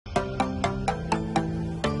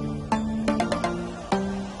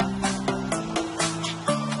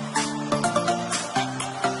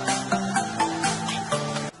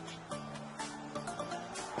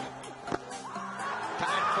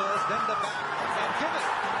given.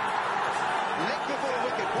 Leg before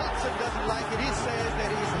wicket. Watson doesn't like it. He says that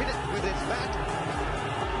he's hit it with his bat.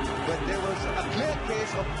 But there was a clear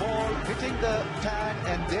case of ball hitting the pad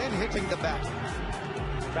and then hitting the bat.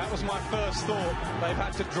 That was my first thought. They've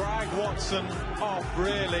had to drag Watson off,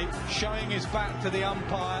 really, showing his back to the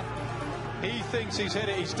umpire. He thinks he's hit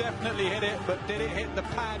it. He's definitely hit it, but did it hit the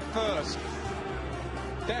pad first?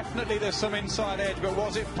 Definitely there's some inside edge, but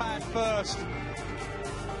was it pad first?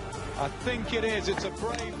 I think it is. It's a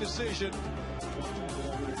brave decision.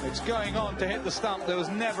 It's going on to hit the stump. There was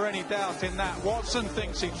never any doubt in that. Watson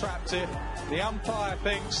thinks he trapped it. The umpire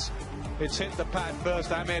thinks it's hit the pad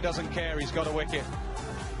first. Amir doesn't care. He's got a wicket.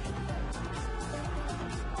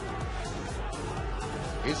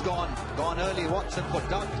 He's gone early. Watson for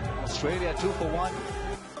duck. Australia 2 for 1.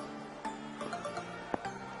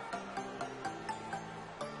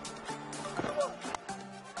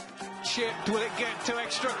 Chipped. Will it get to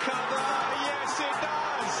extra cover? Yes, it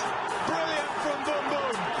does. Brilliant from Boom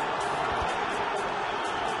Boom.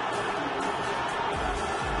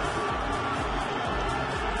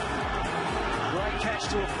 Great catch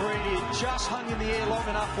to Afridi. Just hung in the air long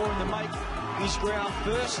enough for him to make his ground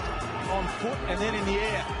first on foot and then in the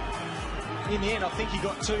air. In the end, I think he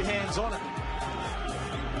got 2 hands on it.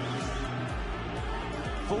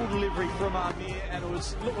 Full delivery from Amir, and it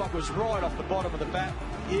looked like it was right off the bottom of the bat.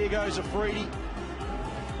 Here goes Afridi.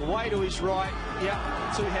 Way to his right. Yep,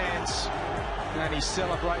 2 hands. And he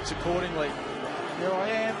celebrates accordingly. Here I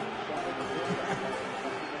am.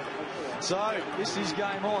 So, this is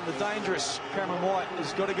game on. The dangerous Cameron White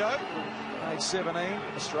has got to go. Age 17,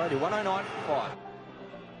 Australia 109 for 5.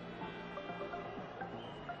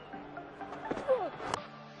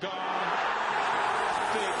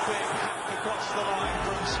 Across the line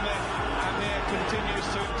from Smith. Amir continues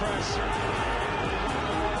to impress.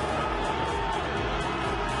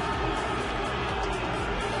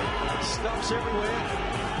 Stumps everywhere.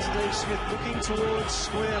 Steve Smith looking towards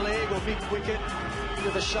square leg or big wicket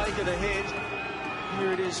with a shake of the head.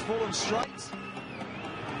 Here it is, full and straight.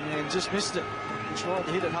 And just missed it. He tried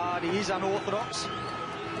to hit it hard. He is unorthodox.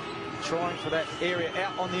 Trying for that area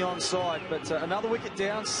out on the onside. But another wicket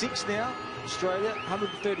down, 6 now. Australia,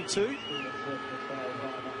 132.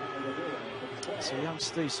 So young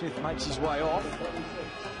Steve Smith makes his way off.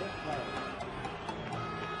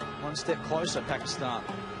 1 step closer, Pakistan.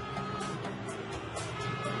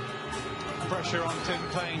 Pressure on Tim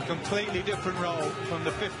Payne, completely different role from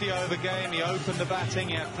the 50-over game. He opened the batting,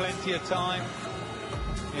 he had plenty of time.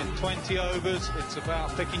 In 20 overs, it's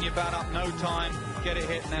about picking your bat up, no time, get it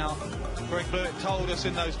hit now. Greg Blewett told us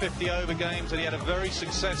in those 50-over games that he had a very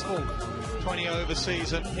successful 20-over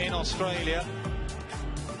season in Australia.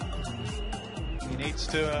 He needs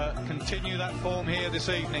to continue that form here this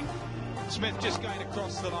evening. Smith just going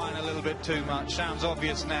across the line a little bit too much. Sounds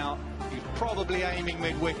obvious now. He's probably aiming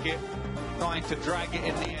mid-wicket, trying to drag it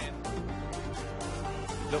in the end.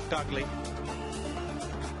 Looked ugly.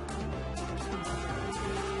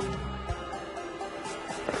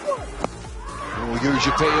 Oh, huge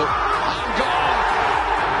appeal. And gone!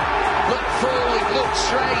 Look forward, look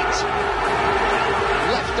straight.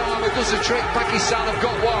 Left armour does the trick. Pakistan have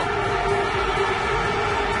got one.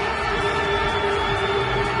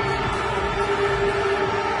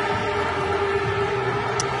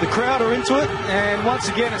 The crowd are into it, and once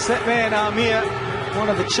again it's that man Amir, one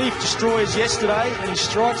of the chief destroyers yesterday, and he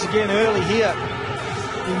strikes again early here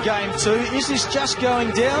in game 2. Is this just going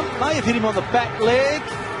down? May have hit him on the back leg.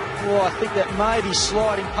 Oh, I think that may be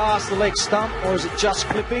sliding past the leg stump, or is it just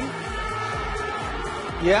clipping?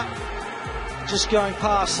 Yeah, just going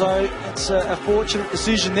past, so it's a fortunate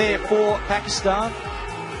decision there for Pakistan.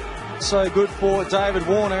 So good for David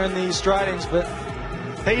Warner and the Australians, but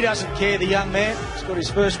he doesn't care, the young man. He's got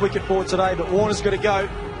his first wicket for today, but Warner's got to go.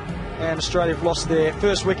 And Australia have lost their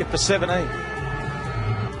first wicket for 17.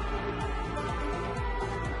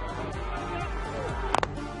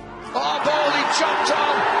 Oh, ball, he chopped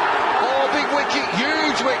on. Oh, big wicket,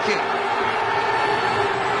 huge wicket.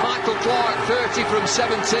 Michael Clark, 30 from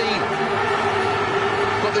 17.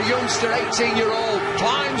 But the youngster, 18-year-old,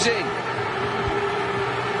 climbs in.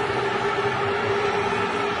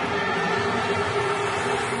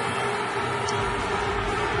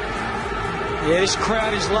 Yeah, this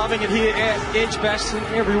crowd is loving it here at Edgbaston.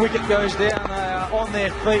 Every wicket goes down, they are on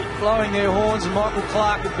their feet, blowing their horns, and Michael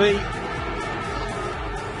Clark would be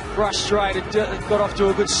frustrated. Got off to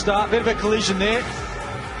a good start. Bit of a collision there.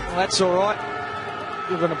 Well, that's all right.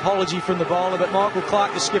 Bit of an apology from the bowler, but Michael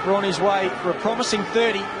Clark, the skipper, on his way for a promising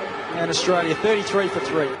 30, and Australia 33 for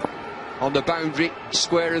 3. On the boundary,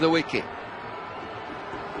 square of the wicket.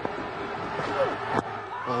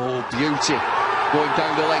 Oh, beauty. going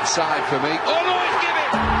down the leg side for me. Oh no, he's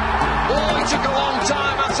given! Oh, it took a long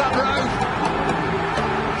time, that's that road.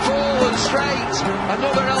 Forward straight,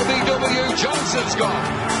 another LBW, Johnson's gone.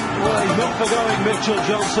 Well, he's not forgoing Mitchell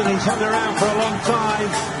Johnson, he's hung around for a long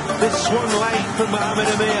time. This swung late from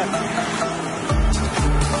Mohammad Amir.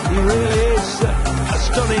 He really is a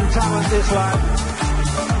stunning talent, this lad.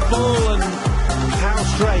 Full and how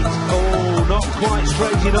straight? Oh, not quite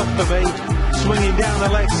straight enough for me. Swinging down the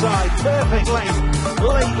leg side, perfect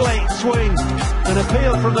late swing. An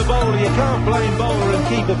appeal from the bowler, you can't blame bowler and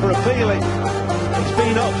keeper for appealing. It's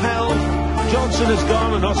been upheld, Johnson has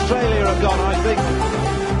gone and Australia have gone, I think.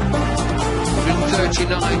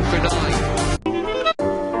 139 for 9.